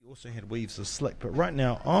also had Weaves of Slick, but right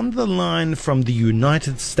now on the line from the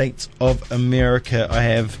United States of America, I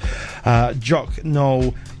have Jock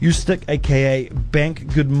Noel Ustick, aka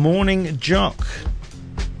Bank. Good morning, Jock.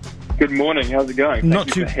 Good morning. How's it going?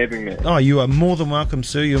 Thank you for having me. Oh, you are more than welcome,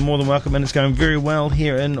 sir. You're more than welcome, and it's going very well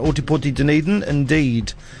here in Ōtepoti, Dunedin.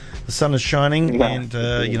 Indeed, the sun is shining, and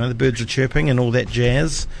the birds are chirping and all that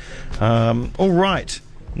jazz. All right.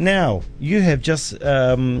 Now, you have just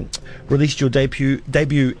released your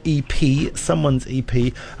debut EP, Someone's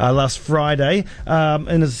EP, last Friday.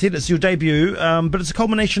 And as I said, it's your debut, but it's a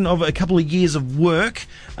culmination of a couple of years of work.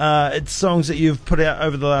 It's songs that you've put out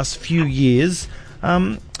over the last few years.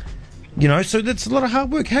 So that's a lot of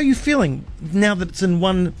hard work. How are you feeling now that it's in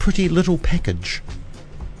one pretty little package?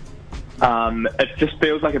 It just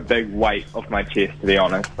feels like a big weight off my chest, to be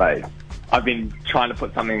honest. I've been trying to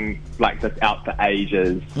put something like this out for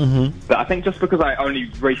ages. Mm-hmm. But I think just because I only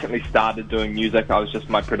recently started doing music,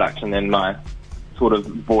 my production and my sort of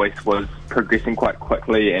voice was progressing quite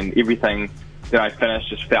quickly, and everything that I finished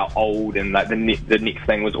just felt old, and like the next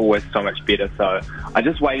thing was always so much better. So I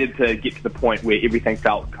just waited to get to the point where everything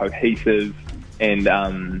felt cohesive, and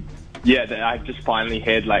that I just finally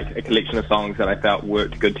had like a collection of songs that I felt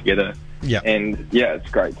worked good together. Yeah, and it's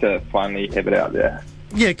great to finally have it out there.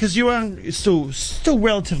 Yeah, because you are still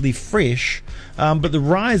relatively fresh, but the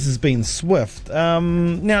rise has been swift.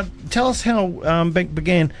 Now, tell us how Bank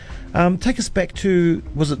began. Take us back to,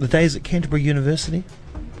 was it the days at Canterbury University?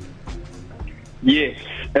 Yes,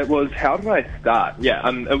 it was. How did I start? Yeah,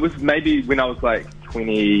 it was maybe when I was like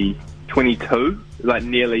 22, like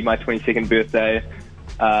nearly my 22nd birthday.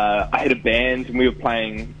 I had a band, and we were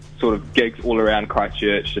playing sort of gigs all around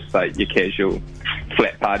Christchurch, just like your casual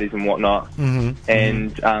flat parties and whatnot. Mm-hmm.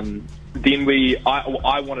 And then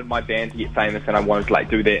I wanted my band to get famous, and I wanted to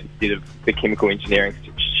like do that instead of the chemical engineering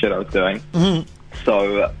shit I was doing. Mm-hmm.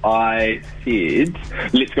 So I said,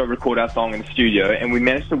 let's go record our song in the studio, and we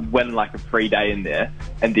managed to win like a free day in there,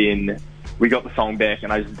 and then we got the song back,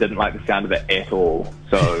 and I just didn't like the sound of it at all.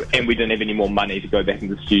 So, and we didn't have any more money to go back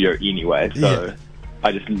into the studio anyway, so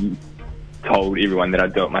I just told everyone that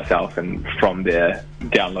I'd do it myself, and from there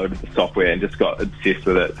downloaded the software and just got obsessed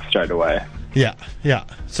with it straight away. Yeah.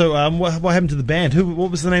 So what happened to the band? What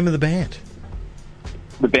was the name of the band?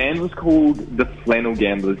 The band was called The Flannel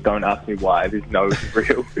Gamblers. Don't ask me why. There's no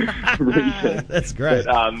real reason. That's great.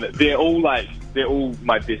 But they're all my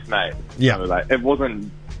best mates. Yeah. So, it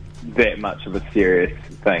wasn't that much of a serious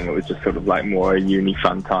thing. It was just sort of like more a uni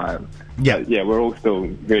fun time. Yeah, we're all still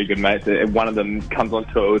very good mates. One of them comes on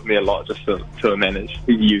tour with me a lot just to manage.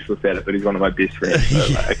 He's useless at it, but he's one of my best friends,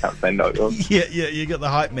 so I can't say no to him. Yeah, you got the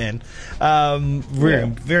hype man.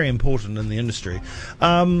 Very important in the industry.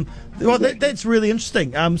 That's really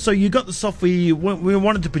interesting. So you got the software, we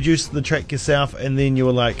wanted to produce the track yourself, and then you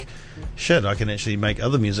were like, shit, I can actually make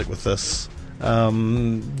other music with this. I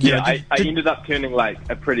ended up turning like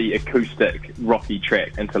a pretty acoustic rocky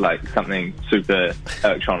track into like something super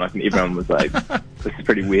electronic, and everyone was like, this is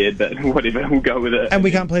pretty weird, but whatever, we'll go with it. And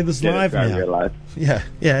we can't play this live now. Realize.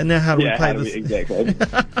 Yeah, now how do we play this? Exactly.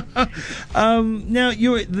 Now,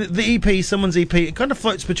 the EP, Someone's EP, it kind of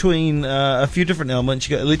floats between a few different elements.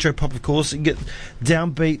 You got electro pop, of course, you get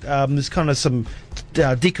downbeat, there's kind of some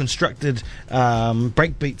deconstructed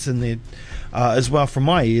break beats in there. As well, from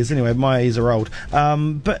my ears. Anyway, my ears are old.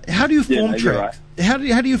 But how do you form tracks? Right.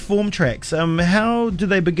 How do you form tracks? How do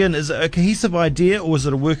they begin? Is it a cohesive idea, or is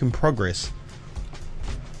it a work in progress?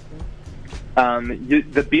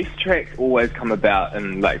 The best tracks always come about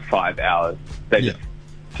in like 5 hours. They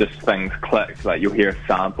just things click. Like you'll hear a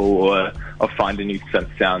sample, or I'll find a new synth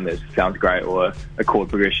sound that sounds great, or a chord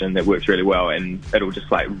progression that works really well, and it'll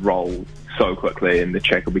just like roll so quickly, and the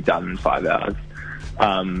track will be done in 5 hours.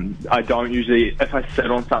 I don't usually, if I sit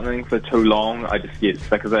on something for too long, I just get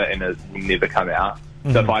sick of it and it will never come out.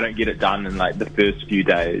 Mm-hmm. So if I don't get it done in like the first few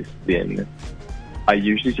days, then I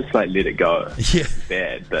usually just like let it go. Yeah. It's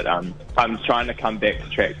bad, but I'm trying to come back to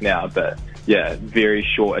tracks now, but very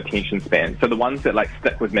short attention span. So the ones that like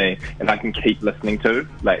stick with me and I can keep listening to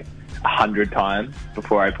like 100 times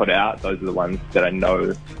before I put it out, those are the ones that I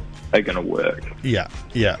know are going to work. Yeah.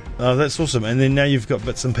 Oh, that's awesome. And then now you've got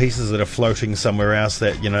bits and pieces that are floating somewhere else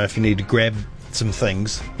that, if you need to grab some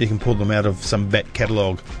things, you can pull them out of some back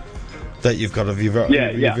catalogue that you've got of your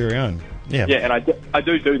very own. Yeah, and I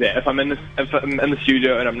do that. If I'm in the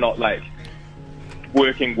studio and I'm not like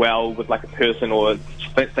working well with like a person, or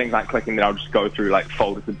things like clicking, then I'll just go through like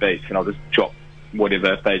folders of beats, and I'll just drop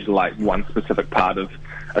whatever, if they just like one specific part of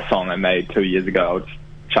a song I made 2 years ago, I'll just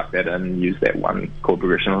chuck that in and use that one chord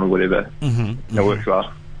progression or whatever. Mm-hmm. It works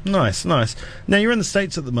well. Nice, nice. Now you're in the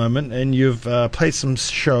States at the moment, and you've played some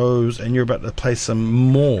shows, and you're about to play some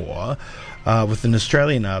more with an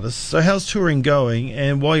Australian artist. So how's touring going?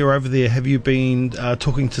 And while you're over there, have you been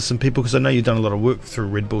talking to some people? Because I know you've done a lot of work through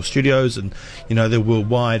Red Bull Studios, and you know they're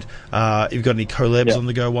worldwide. You've got any collabs on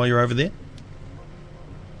the go while you're over there?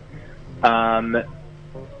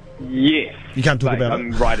 Yes. You can't talk about it?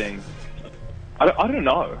 I'm writing. I don't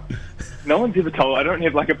know. No one's ever told. I don't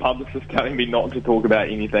have like a publicist telling me not to talk about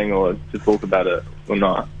anything or to talk about it or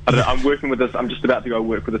not. I'm working with this. I'm just about to go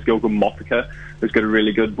work with this girl called Moffica, who's got a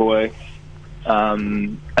really good voice.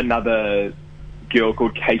 Another girl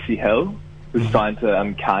called Casey Hill, who's signed to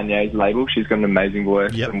Kanye's label. She's got an amazing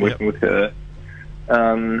voice. I'm working with her.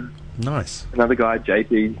 Nice. Another guy,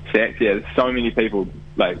 JP Sachs. Yeah, there's so many people.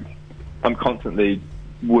 Like, I'm constantly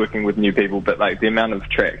working with new people, but like the amount of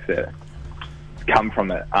tracks that come from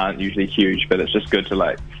it aren't usually huge, but it's just good to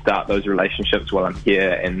like start those relationships while I'm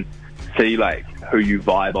here and see like who you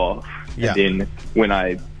vibe off. And then when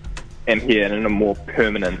I am here and in a more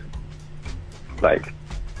permanent, like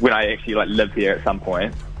when I actually like live here at some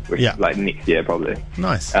point, which is like next year probably.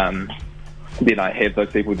 Nice. Then I have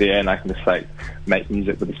those people there and I can just like make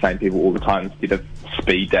music with the same people all the time instead of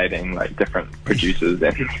speed dating like different producers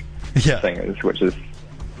and singers, which is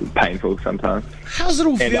painful sometimes. How's it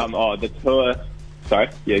all feel? And the tour. Sorry,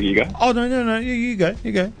 you go. Oh no, you go.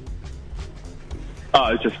 Oh,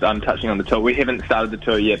 it's just touching on the tour. We haven't started the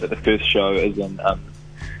tour yet, but the first show is in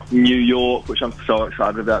New York, which I'm so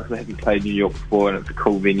excited about because I haven't played New York before, and it's a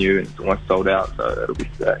cool venue and it's almost sold out, so it'll be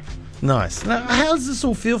sick. Nice. Now, how does this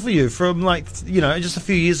all feel for you? From like, you know, just a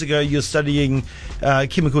few years ago, you're studying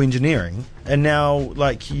chemical engineering, and now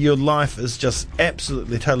like your life is just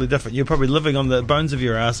absolutely totally different. You're probably living on the bones of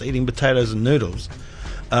your ass, eating potatoes and noodles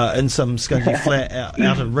in some skunky flat out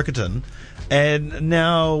in Riccarton, and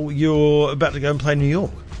now you're about to go and play New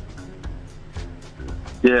York.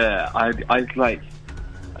 Yeah, I like.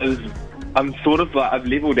 I'm sort of like I've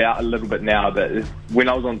leveled out a little bit now, but when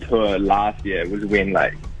I was on tour last year was when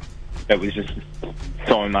like it was just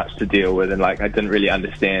so much to deal with, and like I didn't really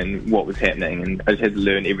understand what was happening, and I just had to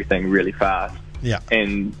learn everything really fast. Yeah,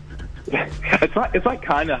 and it's like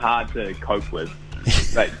kind of hard to cope with,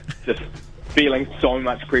 like just feeling so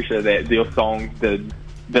much pressure that your song did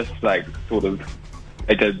this like sort of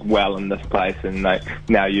it did well in this place, and like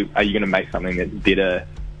now are you going to make something that's better?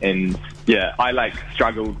 And yeah, I like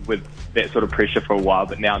struggled with that sort of pressure for a while,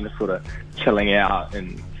 but now I'm just sort of chilling out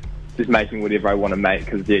and just making whatever I want to make,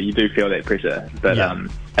 because you do feel that pressure. But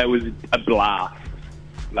it was a blast.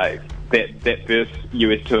 Like that first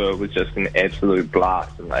US tour was just an absolute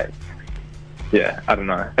blast, and like I don't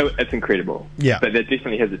know, it's incredible. Yeah, but that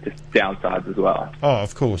definitely has its downsides as well. Oh,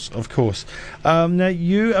 of course. Now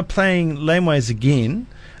you are playing Laneways again.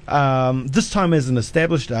 This time as an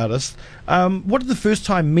established artist. What did the first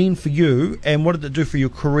time mean for you, and what did it do for your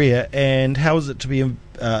career, and how is it to be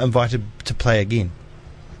invited to play again?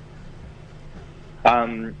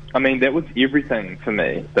 I mean, that was everything for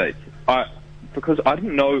me. Because I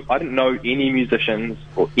didn't know any musicians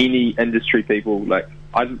or any industry people. Like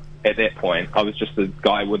at that point, I was just a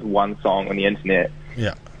guy with one song on the internet.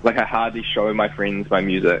 Yeah. Like I hardly show my friends my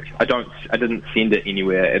music. I didn't send it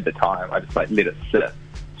anywhere at the time. I just like let it sit.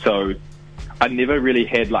 So I never really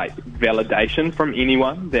had like validation from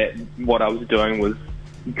anyone that what I was doing was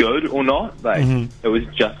good or not. Like it was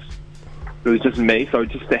just me. So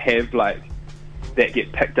just to have like that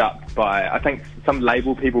get picked up by, I think some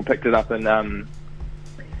label people picked it up in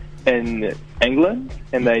England,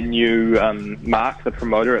 and they knew Mark, the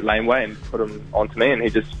promoter at Laneway, and put him onto me, and he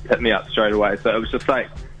just hit me up straight away. So it was just like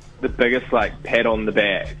the biggest like pat on the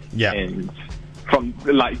back. Yeah. And from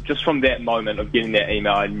that moment of getting that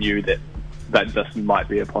email, I knew that this might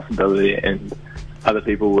be a possibility, and other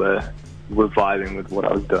people were vibing with what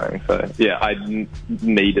I was doing. So yeah, I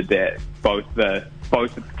needed that, both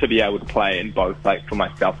to be able to play and both like for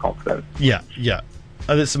my self confidence. Yeah.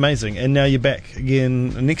 Oh, that's amazing. And now you're back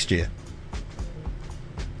again next year.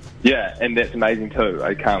 Yeah, and that's amazing too.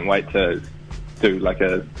 I can't wait to do like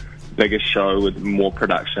a bigger show with more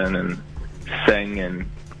production and sing and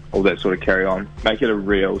all that sort of carry on. Make it a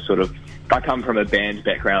real sort of... I come from a band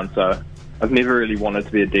background, so I've never really wanted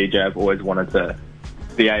to be a DJ. I've always wanted to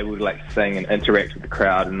be able to like sing and interact with the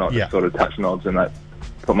crowd and not just sort of touch knobs and like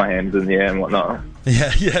put my hands in the air and whatnot.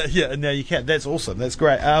 Yeah. Now you can. That's awesome. That's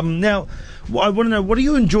great. Now, I want to know, what do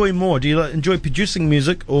you enjoy more? Do you enjoy producing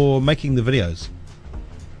music or making the videos?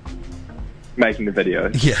 Making the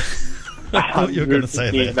videos. Yeah. I thought you were going to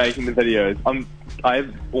say that. Making the videos. I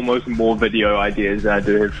have almost more video ideas than I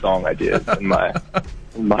do have song ideas in my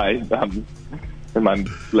in my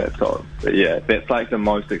laptop. But yeah, that's like the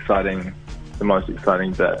most exciting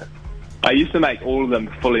bit. I used to make all of them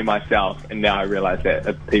fully myself, and now I realise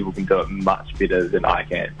that people can do it much better than I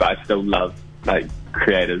can. But I still love like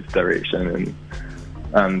creative direction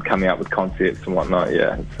and coming up with concepts and whatnot.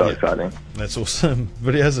 Yeah, it's so exciting. That's awesome.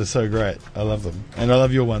 Videos are so great. I love them, and I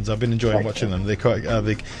love your ones. I've been enjoying watching them. They're quite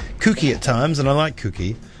they're kooky at times, and I like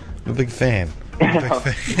kooky. I'm a big fan.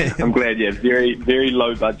 I'm glad. Yeah, very very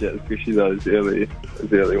low budget, especially those early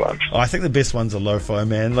ones. I think the best ones are lo-fi,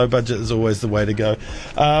 man. Low budget is always the way to go.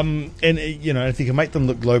 And you know, if you can make them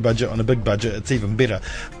look low budget on a big budget, it's even better.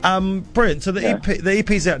 Brilliant. So the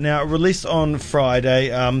EP's out now, released on Friday.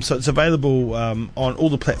 So it's available on all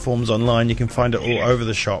the platforms online. You can find it all over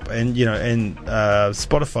the shop, and you know, and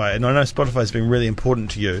Spotify. And I know Spotify's been really important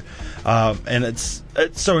to you. And it's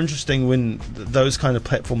so interesting when those kind of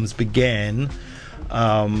platforms began.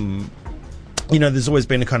 You know, there's always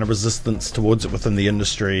been a kind of resistance towards it within the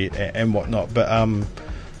industry and whatnot, but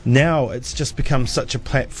now it's just become such a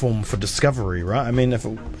platform for discovery, right? I mean,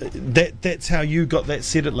 that's how you got that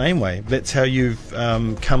set at Laneway. That's how you've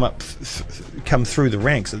come through the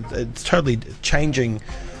ranks. It's totally changing,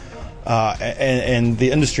 and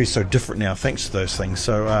the industry's so different now thanks to those things.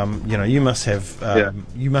 So you know, you must have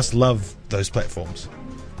you must love those platforms.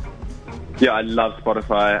 Yeah, I love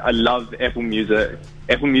Spotify. I love Apple Music.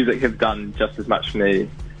 Apple Music have done just as much for me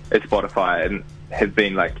as Spotify, and have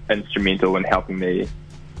been like instrumental in helping me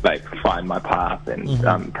like find my path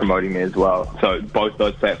and promoting me as well. So both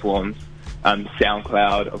those platforms,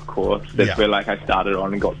 SoundCloud, of course, that's where like I started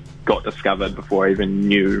on and got discovered before I even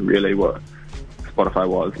knew really what Spotify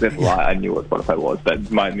was. That's why I knew what Spotify was, but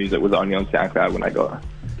my music was only on SoundCloud when I got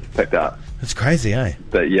picked up. It's crazy, eh?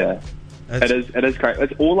 But yeah. It is great.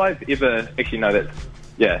 It's all I've ever actually know.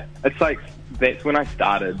 It's like that's when I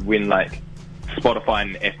started, when like Spotify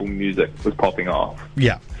and Apple Music was popping off.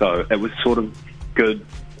 Yeah. So it was sort of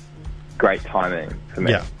great timing for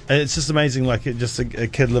me. Yeah, it's just amazing. Like just a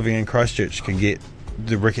kid living in Christchurch can get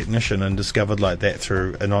the recognition and discovered like that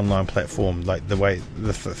through an online platform, like the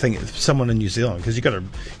thing someone in New Zealand, because you've got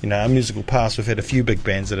our musical past, we've had a few big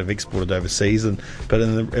bands that have exported overseas, but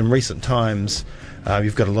in recent times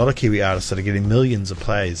you've got a lot of Kiwi artists that are getting millions of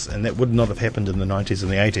plays, and that would not have happened in the 90s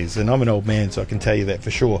and the 80s, and I'm an old man so I can tell you that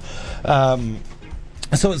for sure.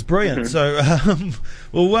 So it's brilliant. So,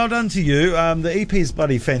 well, well done to you. The EP is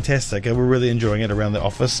bloody fantastic. We're really enjoying it around the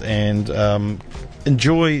office, and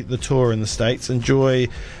enjoy the tour in the States. Enjoy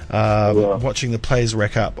watching the plays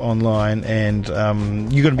rack up online, and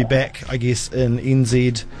you're going to be back, I guess, in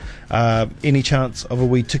NZ. Any chance of a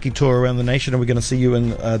wee tiki tour around the nation? Are we going to see you in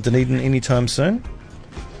Dunedin anytime soon?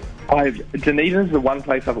 Dunedin's the one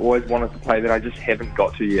place I've always wanted to play that I just haven't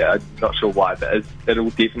got to yet. I'm not sure why, but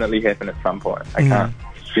it'll definitely happen at some point. I can't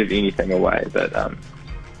give anything away, but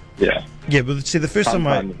yeah. Yeah, but see, the first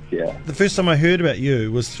time I heard about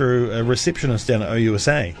you was through a receptionist down at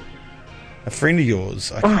OUSA, a friend of yours.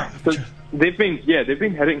 So they've been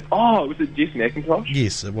hitting. Oh, was it Jess McIntosh?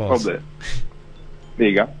 Yes, it was. Probably. There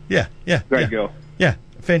you go. Yeah. Great girl. Yeah,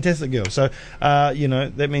 fantastic girl. So,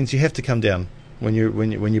 that means you have to come down when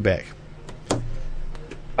you're back.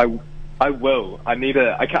 I will. I'm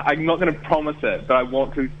not going to promise it, but I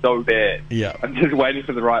want to so bad. Yeah. I'm just waiting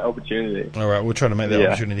for the right opportunity. All right, we'll try to make that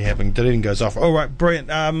opportunity happen. Dunedin goes off. All right, brilliant.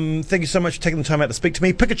 Thank you so much for taking the time out to speak to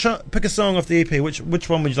me. Pick a song off the EP. Which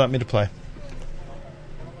one would you like me to play?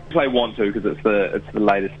 I want to, because it's the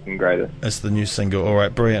latest and greatest. It's the new single. All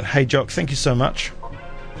right, brilliant. Hey, Jock, thank you so much.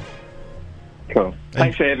 Cool.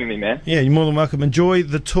 Thanks for having me, man. Yeah, you're more than welcome. Enjoy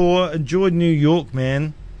the tour. Enjoy New York,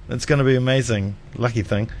 man. It's going to be amazing. Lucky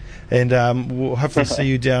thing. And we'll hopefully see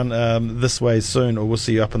you down this way soon, or we'll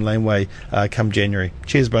see you up in Laneway come January.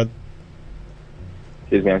 Cheers, bud.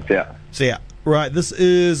 Cheers, man. See ya. See ya. Right, this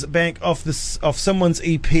is Bank off someone's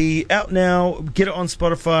EP, out now. Get it on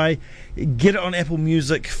Spotify, get it on Apple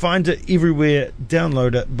Music, find it everywhere,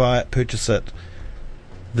 download it, buy it, purchase it.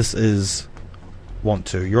 This is Want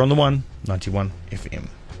To. You're on the 191 FM.